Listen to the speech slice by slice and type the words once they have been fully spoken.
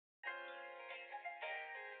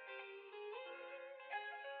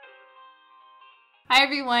Hi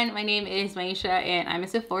everyone, my name is Myiesha and I'm a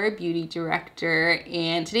Sephora Beauty Director,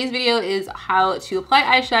 and today's video is how to apply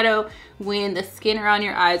eyeshadow when the skin around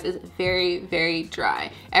your eyes is very dry.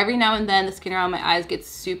 Every now and then the skin around my eyes gets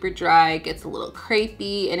super dry, gets a little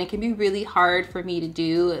crepey, and it can be really hard for me to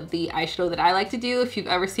do the eyeshadow that I like to do. If you've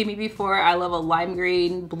ever seen me before, I love a lime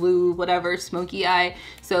green, blue, whatever, smoky eye.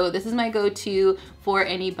 So this is my go-to for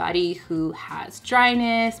anybody who has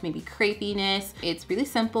dryness, maybe crepiness. It's really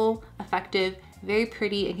simple, effective, very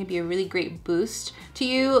pretty, and can be a really great boost to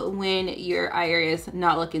you when your eye area is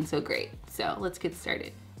not looking so great. So let's get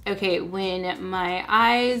started. Okay, when my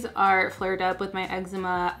eyes are flared up with my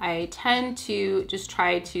eczema, I tend to just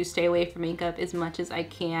try to stay away from makeup as much as I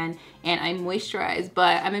can, and I moisturize,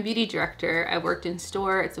 but I'm a beauty director. I worked in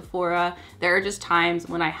store at Sephora. There are just times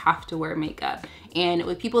when I have to wear makeup. And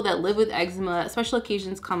with people that live with eczema, special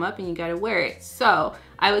occasions come up and you gotta wear it. So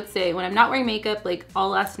I would say when I'm not wearing makeup, like all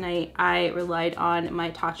last night, I relied on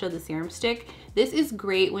my Tatcha, the serum stick. This is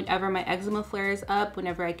great whenever my eczema flares up,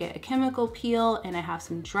 whenever I get a chemical peel and I have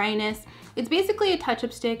some dryness. It's basically a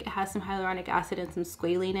touch-up stick. It has some hyaluronic acid and some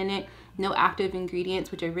squalene in it. No active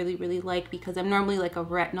ingredients, which I really like because I'm normally like a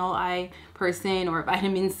retinol eye person or a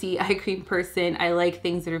vitamin C eye cream person. I like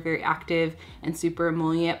things that are very active and super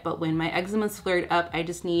emollient, but when my eczema's flared up, I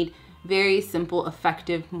just need very simple,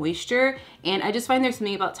 effective moisture. And I just find there's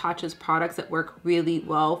something about Tatcha's products that work really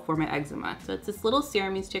well for my eczema. So it's this little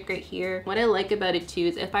serum stick right here. What I like about it too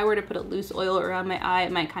is if I were to put a loose oil around my eye,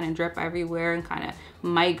 it might kind of drip everywhere and kind of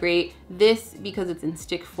migrate. This, because it's in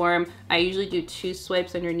stick form, I usually do 2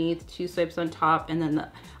 swipes underneath, 2 swipes on top, and then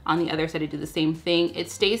on the other side I do the same thing. It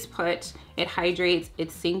stays put, it hydrates,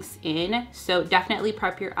 it sinks in. So definitely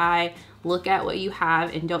prep your eye, look at what you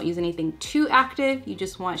have, and don't use anything too active. You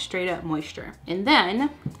just want straight up moisture. And then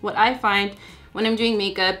what I find when I'm doing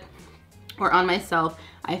makeup or on myself,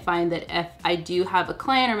 I find that if I do have a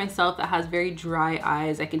client or myself that has very dry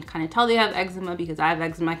eyes, I can kind of tell they have eczema because I have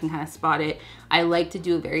eczema, I can kind of spot it. I like to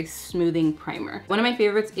do a very smoothing primer. One of my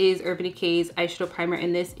favorites is Urban Decay's eyeshadow primer,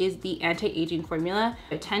 and this is the anti-aging formula.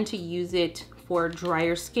 I tend to use it for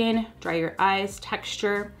drier skin, drier eyes,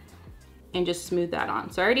 texture, and just smooth that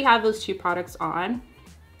on. So I already have those 2 products on.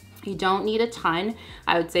 You don't need a ton.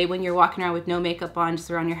 I would say when you're walking around with no makeup on,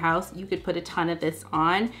 just around your house, you could put a ton of this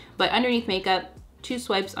on, but underneath makeup, 2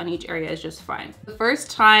 swipes on each area is just fine. The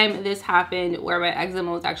first time this happened where my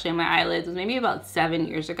eczema was actually on my eyelids was maybe about 7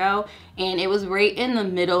 years ago, and it was right in the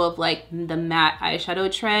middle of like the matte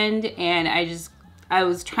eyeshadow trend, and I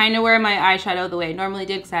was trying to wear my eyeshadow the way I normally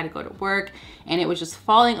did because I had to go to work, and it was just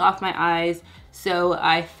falling off my eyes. So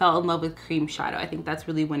I fell in love with cream shadow. I think that's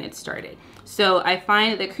really when it started. So I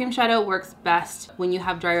find that cream shadow works best when you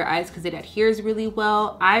have drier eyes because it adheres really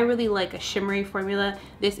well. I really like a shimmery formula.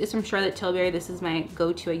 This is from Charlotte Tilbury. This is my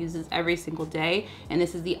go-to. I use this every single day. And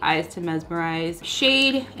this is the Eyes to Mesmerize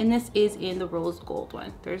shade. And this is in the rose gold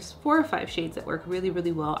one. There's 4 or 5 shades that work really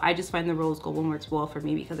well. I just find the rose gold one works well for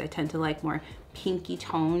me because I tend to like more pinky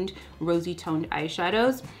toned, rosy toned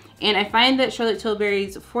eyeshadows. And I find that Charlotte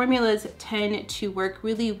Tilbury's formulas tend to work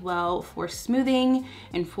really well for smoothing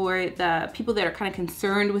and for the people that are kind of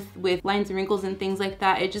concerned with lines and wrinkles and things like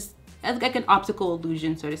that. It just has like an optical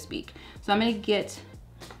illusion, so to speak. So I'm gonna get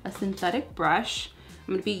a synthetic brush.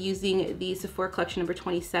 I'm gonna be using the Sephora collection number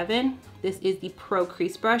 27. This is the Pro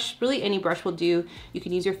Crease Brush. Really any brush will do. You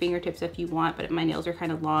can use your fingertips if you want, but my nails are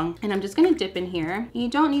kind of long. And I'm just gonna dip in here. You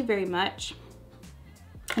don't need very much.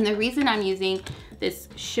 And the reason I'm using this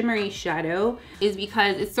shimmery shadow is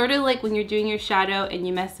because it's sort of like when you're doing your shadow and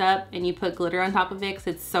you mess up and you put glitter on top of it because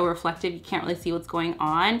it's so reflective, you can't really see what's going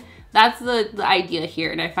on. That's the idea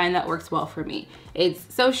here, and I find that works well for me.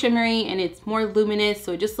 It's so shimmery and it's more luminous,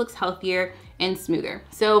 so it just looks healthier and smoother.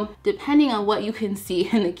 So depending on what you can see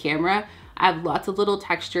in the camera, I have lots of little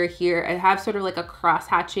texture here. I have sort of like a cross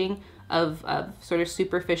hatching of sort of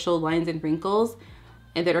superficial lines and wrinkles,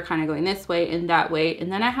 and that are kind of going this way and that way.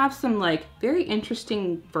 And then I have some like very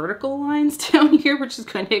interesting vertical lines down here, which is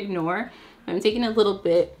gonna ignore. I'm taking a little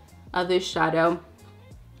bit of this shadow,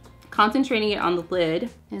 concentrating it on the lid.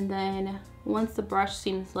 And then once the brush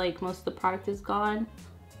seems like most of the product is gone,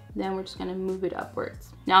 then we're just gonna move it upwards.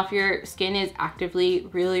 Now, if your skin is actively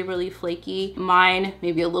really flaky, mine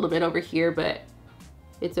maybe a little bit over here, but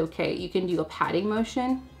it's okay. You can do a patting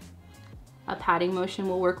motion. A patting motion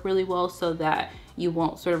will work really well so that you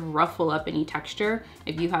won't sort of ruffle up any texture.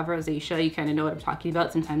 If you have rosacea, you kind of know what I'm talking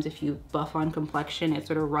about. Sometimes if you buff on complexion, it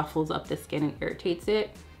sort of ruffles up the skin and irritates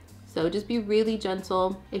it. So just be really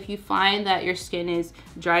gentle. If you find that your skin is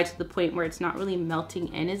dry to the point where it's not really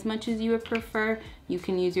melting in as much as you would prefer, you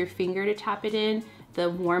can use your finger to tap it in. The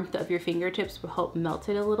warmth of your fingertips will help melt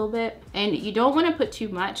it a little bit. And you don't want to put too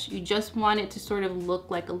much. You just want it to sort of look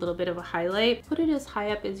like a little bit of a highlight. Put it as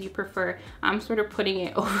high up as you prefer. I'm sort of putting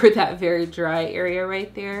it over that very dry area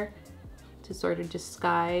right there to sort of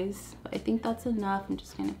disguise. But I think that's enough. I'm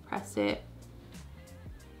just gonna press it,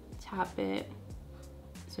 tap it,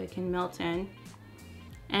 so it can melt in.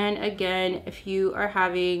 And again, if you are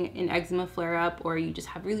having an eczema flare up or you just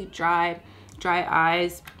have really dry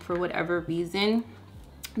eyes for whatever reason,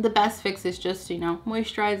 the best fix is just, you know,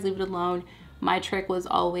 moisturize, leave it alone. My trick was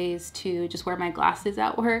always to just wear my glasses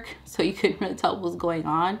at work so you couldn't really tell what was going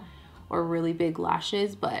on, or really big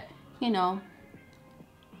lashes. But you know,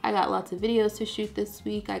 I got lots of videos to shoot this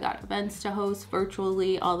week. I got events to host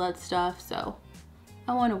virtually, all that stuff. So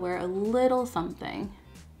I want to wear a little something.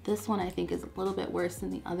 This one I think is a little bit worse than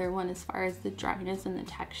the other one as far as the dryness and the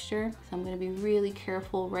texture. So I'm going to be really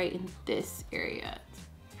careful right in this area.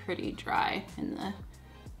 It's pretty dry and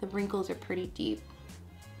the wrinkles are pretty deep.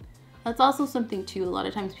 That's also something too, a lot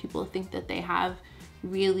of times people think that they have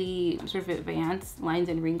really sort of advanced lines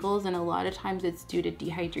and wrinkles, and a lot of times it's due to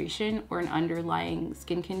dehydration or an underlying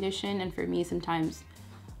skin condition. And for me, sometimes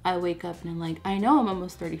I wake up and I'm like, I know I'm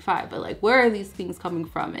almost 35, but like, where are these things coming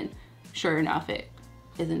from? And sure enough, it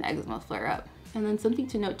is an eczema flare up. And then something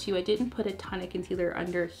to note too, I didn't put a ton of concealer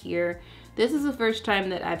under here. This is the first time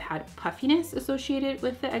that I've had puffiness associated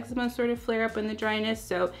with the eczema sort of flare up and the dryness.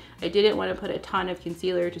 So I didn't want to put a ton of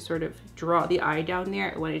concealer to sort of draw the eye down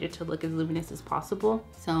there. I wanted it to look as luminous as possible.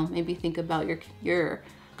 So maybe think about your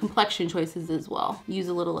complexion choices as well. Use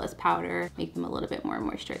a little less powder, make them a little bit more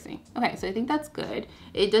moisturizing. Okay, so I think that's good.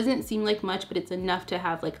 It doesn't seem like much, but it's enough to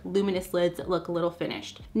have like luminous lids that look a little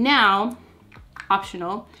finished. Now,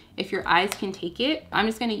 optional, if your eyes can take it, I'm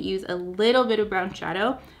just gonna use a little bit of brown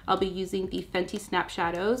shadow. I'll be using the Fenty Snap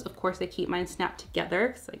Shadows. Of course, I keep mine snapped together,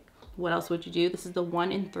 because like, what else would you do? This is the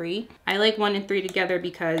 1 and 3. I like 1 and 3 together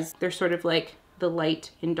because they're sort of like the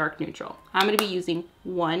light and dark neutral. I'm gonna be using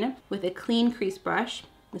 1 with a clean crease brush.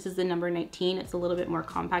 This is the number 19. It's a little bit more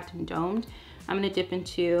compact and domed. I'm gonna dip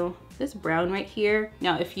into this brown right here.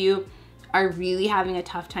 Now, if you are really having a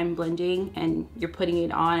tough time blending and you're putting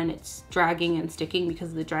it on and it's dragging and sticking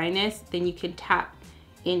because of the dryness, then you can tap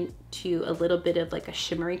into a little bit of like a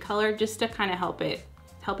shimmery color just to kind of help it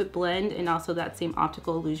blend. And also that same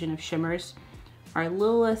optical illusion of shimmers are a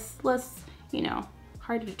little less, you know,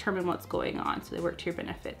 hard to determine what's going on, so they work to your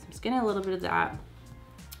benefit. So I'm just getting a little bit of that.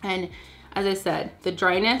 And as I said, the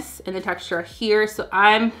dryness and the texture are here, so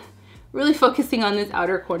I'm really focusing on this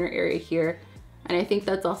outer corner area here. And I think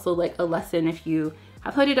that's also like a lesson if you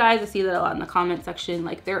have hooded eyes. I see that a lot in the comment section.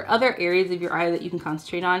 Like, there are other areas of your eye that you can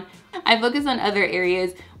concentrate on. I focus on other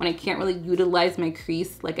areas when I can't really utilize my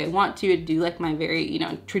crease like I want to do like my very, you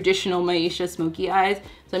know, traditional Myiesha smoky eyes.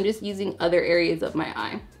 So I'm just using other areas of my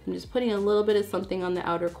eye. I'm just putting a little bit of something on the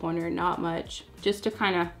outer corner, not much, just to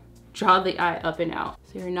kind of draw the eye up and out,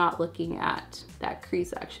 so you're not looking at that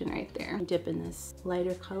crease action right there. Dip in this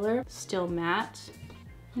lighter color, still matte,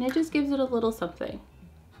 and it just gives it a little something.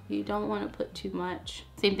 You don't want to put too much.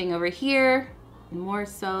 Same thing over here, more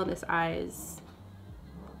so this eye is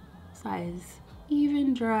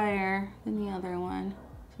even drier than the other one,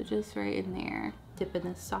 so just right in there. Dip in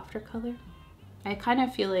this softer color. I kind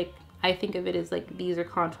of feel like, I think of it as like, these are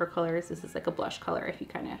contour colors, this is like a blush color if you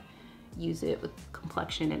kind of use it with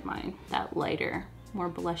complexion in mind. That lighter, more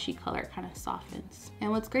blushy color kind of softens.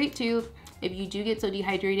 And what's great too, if you do get so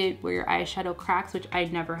dehydrated where your eyeshadow cracks, which I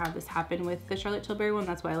never have this happen with the Charlotte Tilbury one,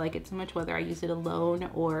 that's why I like it so much, whether I use it alone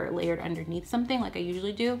or layered underneath something like I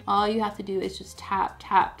usually do, all you have to do is just tap,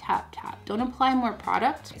 tap, tap, tap. Don't apply more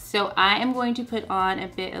product. So I am going to put on a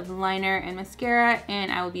bit of liner and mascara,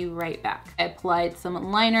 and I will be right back. I applied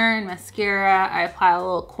some liner and mascara. I applied a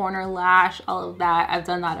little corner lash, all of that. I've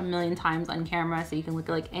done that a million times on camera, so you can look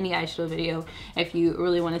at like any eyeshadow video if you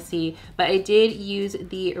really want to see. But I did use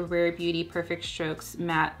the Rare Beauty Perfect Strokes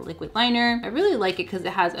matte liquid liner. I really like it because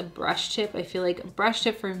it has a brush tip. I feel like a brush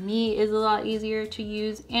tip for me is a lot easier to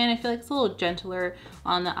use, and I feel like it's a little gentler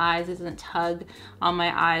on the eyes. It doesn't tug on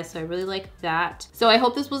my eyes, so I really like that. So I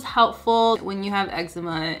hope this was helpful. When you have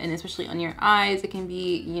eczema, and especially on your eyes, it can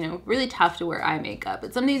be, you know, really tough to wear eye makeup,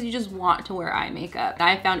 but some days you just want to wear eye makeup.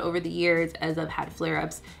 I found over the years, as I've had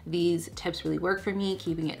flare-ups, these tips really work for me,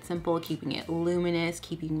 keeping it simple, keeping it luminous,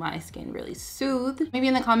 keeping my skin really soothed. Maybe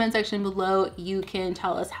in the comment section below below you can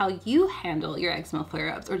tell us how you handle your eczema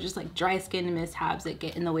flare-ups or just like dry skin mishaps that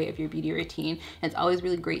get in the way of your beauty routine. It's always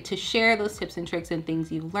really great to share those tips and tricks and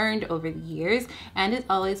things you've learned over the years. And as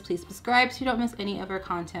always, please subscribe so you don't miss any of our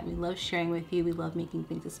content. We love sharing with you. We love making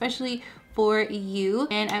things especially for you.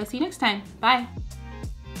 And I will see you next time. Bye.